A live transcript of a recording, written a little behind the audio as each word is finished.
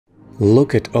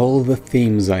Look at all the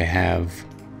themes I have.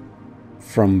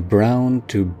 From brown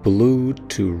to blue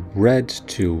to red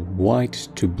to white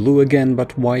to blue again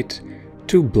but white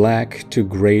to black to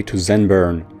grey to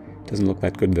Zenburn. Doesn't look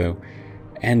that good though.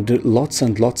 And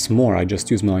lots more. I just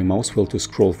use my mouse wheel to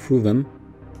scroll through them.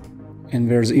 And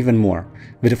there's even more.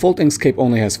 The default Inkscape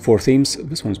only has 4 themes.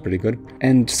 This one's pretty good.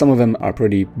 And some of them are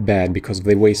pretty bad because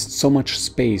they waste so much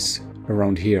space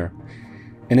around here.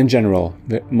 And in general,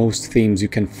 most themes you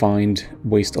can find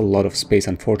waste a lot of space,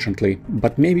 unfortunately.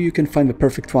 But maybe you can find the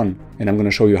perfect one. And I'm going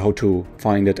to show you how to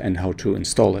find it and how to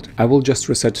install it. I will just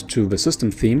reset to the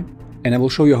system theme. And I will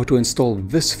show you how to install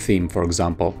this theme, for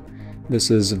example.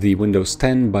 This is the Windows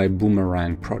 10 by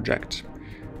Boomerang project.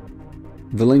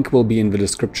 The link will be in the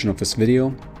description of this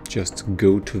video. Just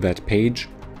go to that page.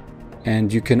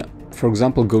 And you can, for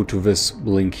example, go to this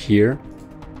link here,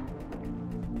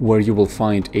 where you will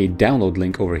find a download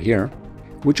link over here,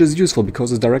 which is useful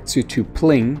because it directs you to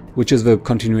Pling, which is the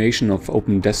continuation of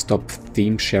Open Desktop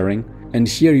theme sharing. And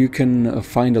here you can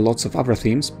find lots of other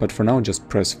themes, but for now just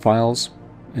press Files,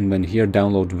 and then here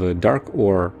download the dark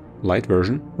or light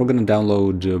version. We're going to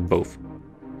download both.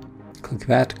 Click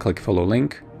that, click follow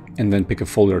link, and then pick a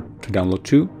folder to download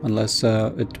to, unless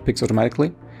it picks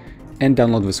automatically. And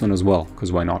download this one as well,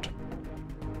 because why not?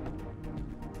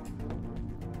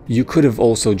 You could have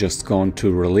also just gone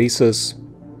to Releases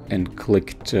and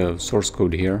clicked source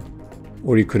code here,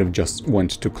 or you could have just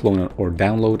went to Clone or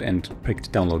Download and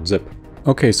picked Download Zip.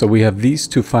 Okay, so we have these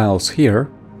 2 files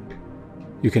here.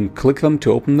 You can click them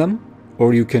to open them,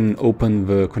 or you can open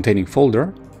the containing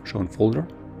folder, show in folder.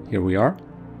 Here we are.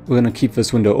 We're going to keep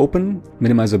this window open,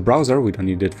 minimize the browser, we don't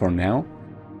need it for now.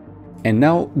 And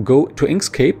now go to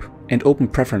Inkscape and open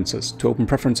Preferences. To open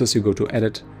Preferences, you go to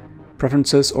Edit,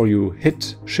 Preferences, or you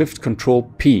hit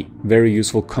Shift-Control-P, very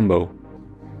useful combo.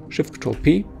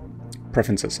 Shift-Control-P,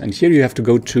 Preferences. And here you have to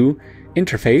go to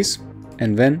Interface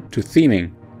and then to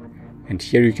Theming. And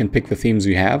here you can pick the themes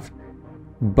you have.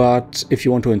 But if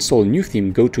you want to install a new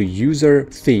theme, go to User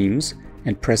Themes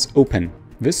and press Open.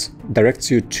 This directs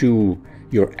you to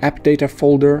your app data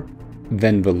folder,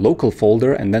 then the local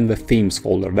folder, and then the themes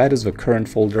folder. That is the current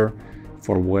folder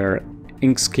for where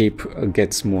Inkscape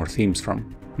gets more themes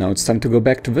from. Now it's time to go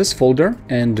back to this folder,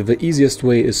 and the easiest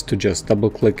way is to just double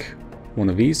click one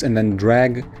of these and then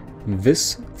drag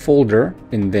this folder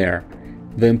in there.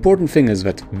 The important thing is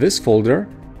that this folder,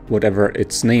 whatever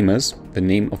its name is, the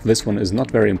name of this one is not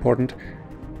very important,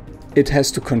 it has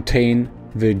to contain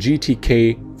the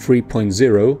GTK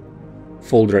 3.0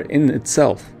 folder in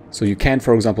itself. So you can't,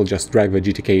 for example, just drag the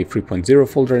GTK 3.0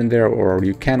 folder in there, or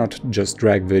you cannot just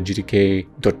drag the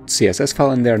gtk.css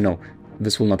file in there. No,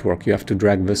 this will not work. You have to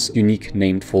drag this unique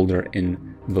named folder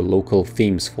in the local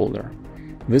themes folder.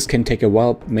 This can take a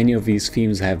while. Many of these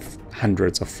themes have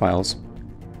hundreds of files.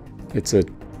 It's a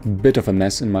bit of a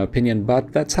mess in my opinion,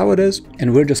 but that's how it is.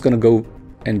 And we're just gonna go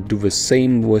and do the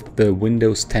same with the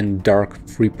Windows 10 Dark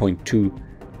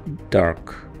 3.2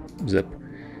 Dark zip.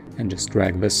 And just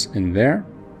drag this in there.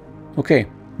 Okay,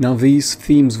 now these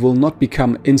themes will not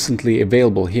become instantly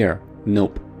available here.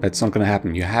 Nope, that's not gonna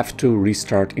happen. You have to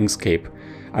restart Inkscape.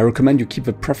 I recommend you keep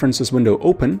the Preferences window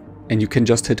open, and you can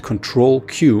just hit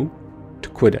Ctrl-Q to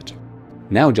quit it.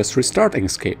 Now just restart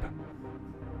Inkscape.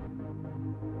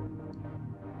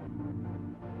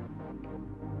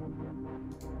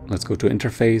 Let's go to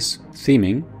Interface,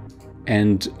 Theming,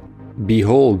 and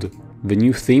behold, the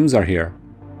new themes are here.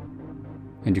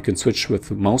 And you can switch with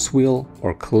the mouse wheel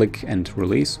or click and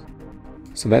release.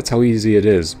 So that's how easy it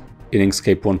is in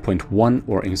Inkscape 1.1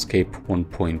 or Inkscape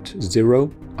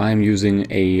 1.0. I'm using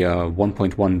a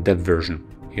 1.1 dev version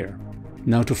here.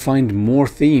 Now to find more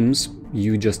themes,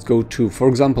 you just go to, for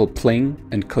example, Pling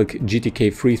and click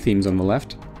GTK free themes on the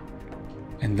left.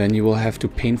 And then you will have to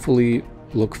painfully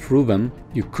look through them.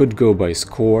 You could go by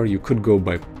score, you could go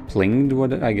by Plinged,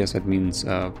 what I guess that means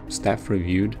staff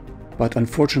reviewed. But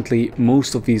unfortunately,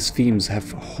 most of these themes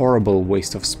have horrible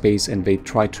waste of space, and they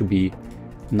try to be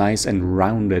nice and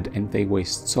rounded, and they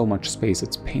waste so much space,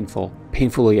 it's painful.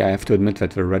 Painfully, I have to admit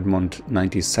that the Redmond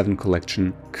 97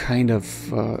 collection kind of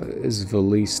is the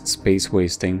least space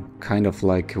wasting, kind of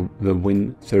like the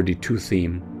Win32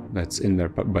 theme that's in there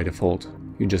by default.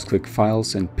 You just click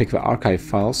Files and pick the archive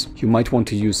files. You might want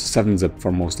to use 7-zip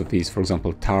for most of these, for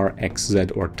example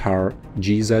tar.xz or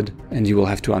tar.gz, and you will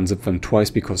have to unzip them twice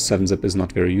because 7-zip is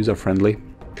not very user-friendly.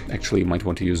 Actually, you might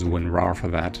want to use WinRAR for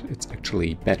that. It's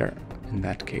actually better in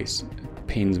that case. It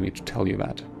pains me to tell you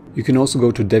that. You can also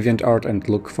go to DeviantArt and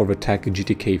look for the tag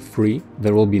GTK free.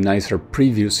 There will be nicer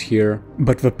previews here,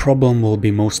 but the problem will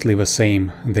be mostly the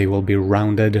same. They will be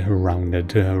rounded, and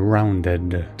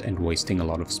wasting a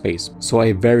lot of space. So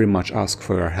I very much ask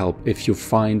for your help. If you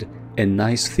find a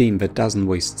nice theme that doesn't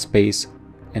waste space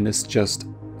and is just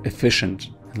efficient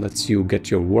and lets you get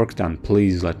your work done,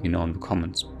 please let me know in the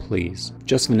comments, please.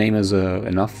 Just the name is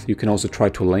enough. You can also try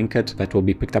to link it. That will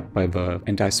be picked up by the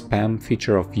anti-spam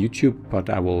feature of YouTube, but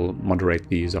I will moderate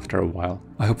these after a while.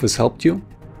 I hope this helped you.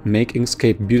 Make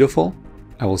Inkscape beautiful.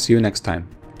 I will see you next time.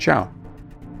 Ciao!